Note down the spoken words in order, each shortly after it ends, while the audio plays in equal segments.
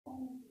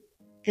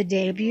The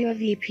debut of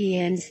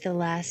ESPN's The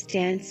Last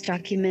Dance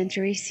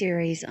documentary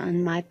series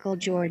on Michael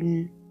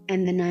Jordan,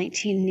 and the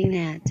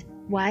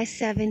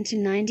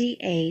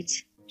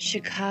 1997-98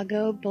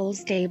 Chicago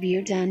Bulls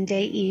debuted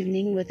Sunday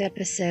evening with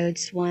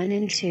episodes 1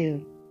 and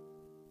 2.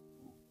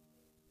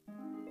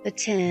 The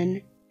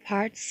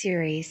 10-part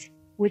series,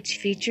 which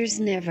features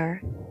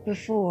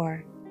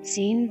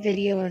never-before-seen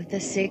video of the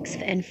sixth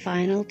and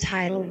final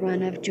title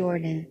run of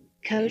Jordan,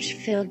 Coach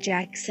Phil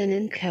Jackson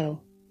and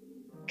co.,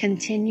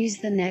 continues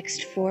the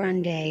next 4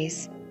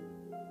 days.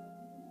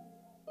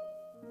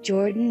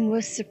 Jordan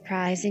was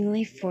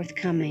surprisingly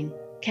forthcoming,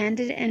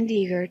 candid and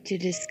eager to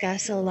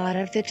discuss a lot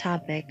of the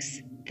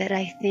topics that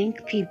I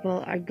think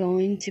people are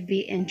going to be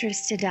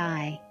interested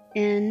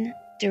in,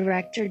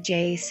 director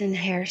Jason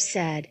Hare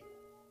said.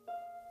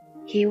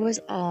 He was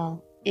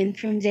all in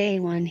from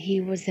day one.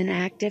 He was an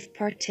active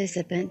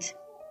participant.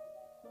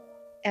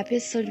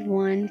 Episode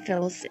 1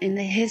 fills in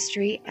the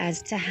history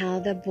as to how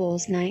the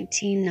Bulls'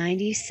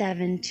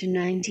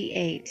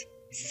 1997-98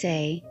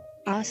 say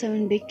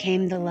also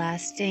became The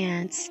Last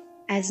Dance,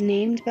 as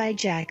named by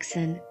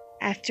Jackson,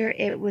 after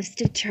it was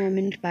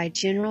determined by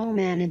General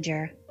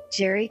Manager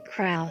Jerry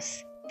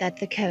Krause that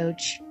the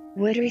coach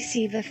would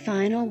receive a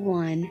final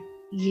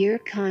 1-year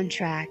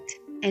contract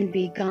and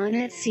be gone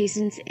at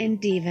season's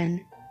end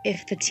even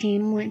if the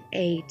team went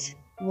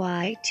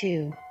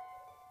 8-2.